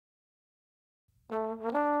For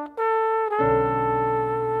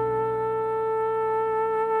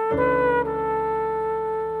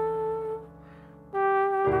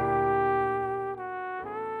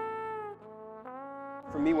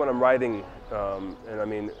me, when I'm writing, and I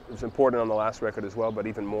mean, it's important on the last record as well, but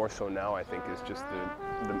even more so now, I think, is just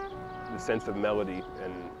the sense of melody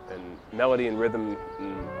and melody and rhythm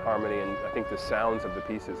and harmony, and I think the sounds of the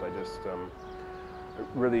pieces. I just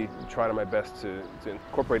really try to my best to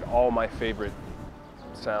incorporate all my favorite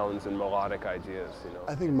sounds and melodic ideas. You know,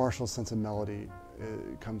 I think Marshall's sense of melody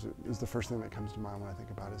is the first thing that comes to mind when I think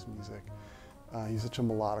about his music. He's such a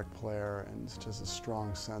melodic player and just has a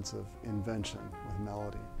strong sense of invention with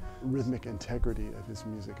melody. Rhythmic integrity of his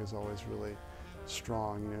music is always really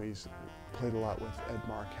strong. You know, he's played a lot with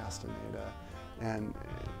Edmar Castaneda, and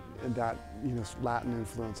that, you know, Latin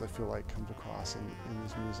influence, I feel like, comes across in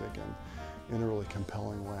his music and in a really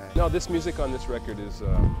compelling way. No, this music on this record is,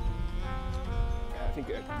 I think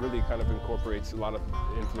it really kind of incorporates a lot of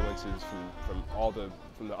influences from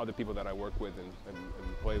the other people that I work with and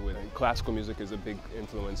play with. And classical music is a big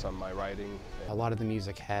influence on my writing. A lot of the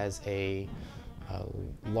music has a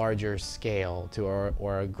larger scale to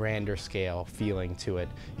or a grander scale feeling to it,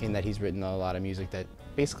 in that he's written a lot of music that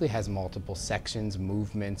basically has multiple sections,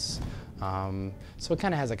 movements, so it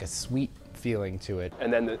kind of has like a sweet feeling to it.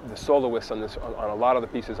 And then the soloists on a lot of the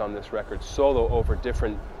pieces on this record solo over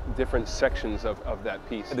different sections of that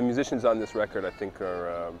piece. The musicians on this record, I think,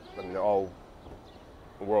 are I mean, they're all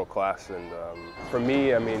world class, and for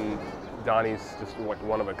me, I mean, Donny's just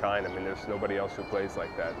one of a kind. I mean, there's nobody else who plays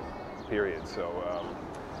like that, period. So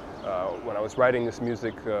when I was writing this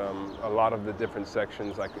music, a lot of the different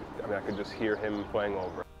sections, I could just hear him playing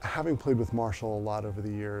over. Having played with Marshall a lot over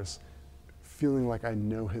the years, feeling like I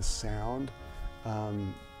know his sound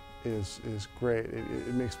is great.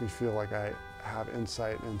 It makes me feel like I have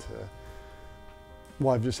insight into,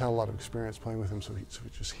 well, I've just had a lot of experience playing with him, so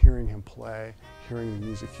just hearing him play, hearing the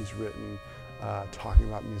music he's written, talking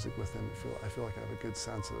about music with him, I feel like I have a good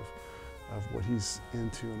sense of what he's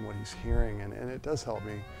into and what he's hearing, and it does help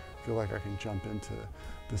me feel like I can jump into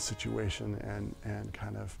the situation and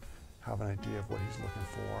kind of have an idea of what he's looking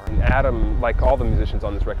for. And Adam, like all the musicians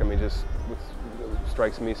on this record, I mean, just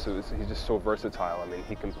strikes me, so he's just so versatile. I mean,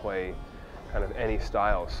 he can play kind of any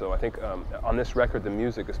style. So I think on this record, the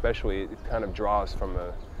music especially, it kind of draws from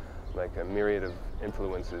a myriad of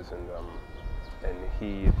influences, and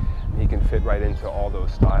he can fit right into all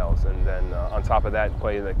those styles. And then on top of that,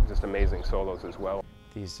 play like just amazing solos as well.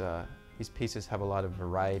 These pieces have a lot of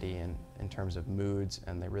variety in terms of moods,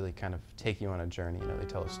 and they really kind of take you on a journey. You know, they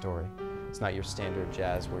tell a story. It's not your standard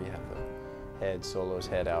jazz where you have the head solos,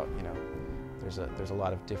 head out. You know, there's a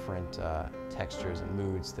lot of different textures and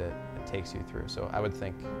moods that it takes you through. So I would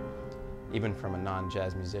think, even from a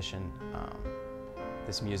non-jazz musician,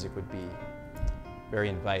 this music would be very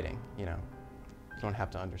inviting. You know, you don't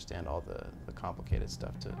have to understand all the complicated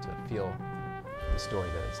stuff to feel the story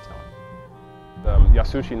that it's telling.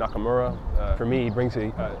 Yasushi Nakamura, for me, he brings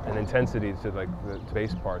an intensity to like the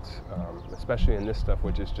bass parts, especially in this stuff,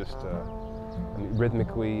 which is just I mean,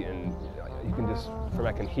 rhythmically, and you can just,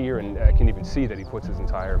 I can hear and I can even see that he puts his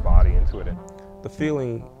entire body into it. The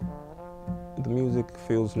feeling, the music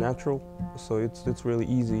feels natural, so it's really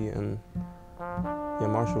easy, and yeah,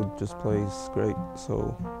 Marshall just plays great,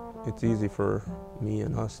 so it's easy for me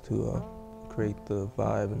and us to create the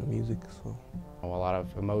vibe and the music. So a lot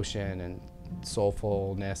of emotion and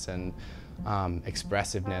soulfulness and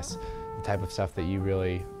expressiveness, the type of stuff that you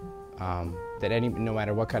really, no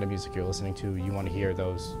matter what kind of music you're listening to, you want to hear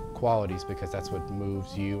those qualities, because that's what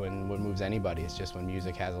moves you and what moves anybody. It's just when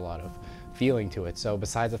music has a lot of feeling to it. So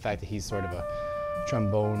besides the fact that he's sort of a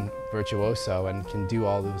trombone virtuoso and can do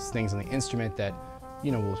all those things on the instrument that,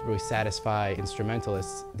 you know, will really satisfy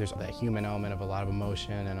instrumentalists, there's that human element of a lot of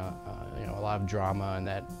emotion and a lot of drama, and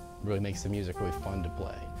that really makes the music really fun to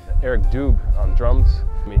play. Eric Doob on drums,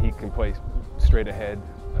 I mean, he can play straight ahead,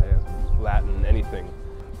 Latin, anything,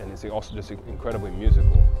 and he's also just incredibly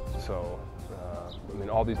musical. So, I mean,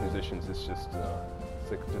 all these musicians, it's just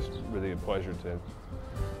really a pleasure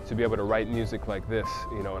to be able to write music like this,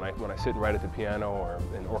 you know, and when I sit and write at the piano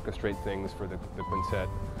and orchestrate things for the quintet,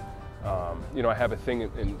 you know, I have a thing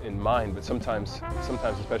in mind, but sometimes,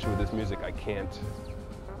 especially with this music, I can't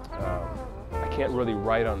really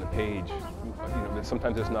write on the page. You know,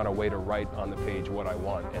 sometimes there's not a way to write on the page what I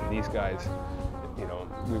want. And these guys, you know,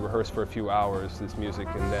 we rehearse for a few hours this music,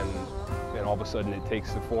 and all of a sudden it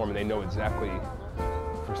takes the form, and they know exactly.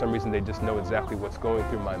 For some reason, they just know exactly what's going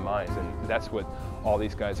through my mind, and that's what all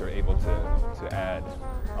these guys are able to add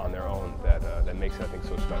on their own. That makes it, I think,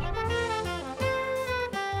 so special.